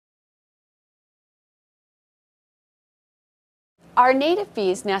Our native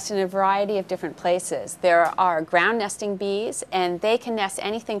bees nest in a variety of different places. There are ground nesting bees, and they can nest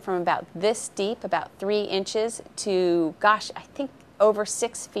anything from about this deep, about 3 inches, to, gosh, I think over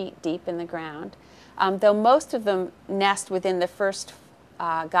 6 feet deep in the ground. Though most of them nest within the first,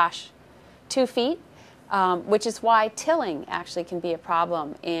 2 feet, which is why tilling actually can be a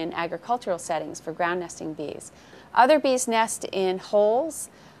problem in agricultural settings for ground nesting bees. Other bees nest in holes,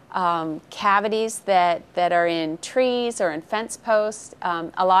 cavities that are in trees or in fence posts.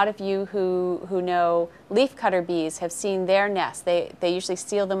 A lot of you who know leafcutter bees have seen their nests. They usually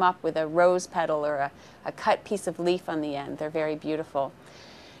seal them up with a rose petal or a cut piece of leaf on the end. They're very beautiful.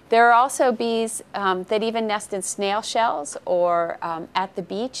 There are also bees that even nest in snail shells or at the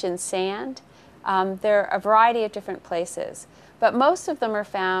beach in sand. There are a variety of different places, but most of them are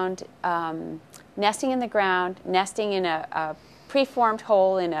found nesting in the ground, nesting in a preformed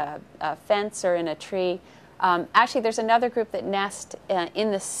hole in a fence or in a tree. Actually, there's another group that nest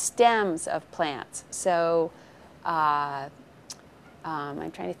in the stems of plants. So I'm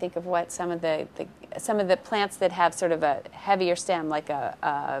trying to think of what some of the plants that have sort of a heavier stem, like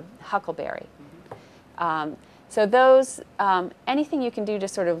a huckleberry. So those, anything you can do to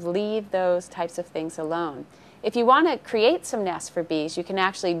sort of leave those types of things alone. If you want to create some nests for bees, you can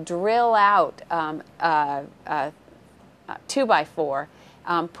actually drill out 2x4,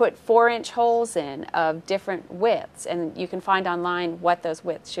 put 4-inch holes in of different widths, and you can find online what those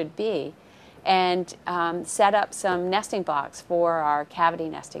widths should be, and set up some nesting blocks for our cavity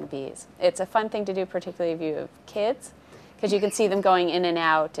nesting bees. It's a fun thing to do, particularly if you have kids, because you can see them going in and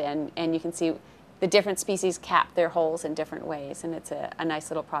out, and you can see the different species cap their holes in different ways, and it's a nice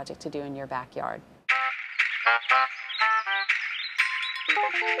little project to do in your backyard.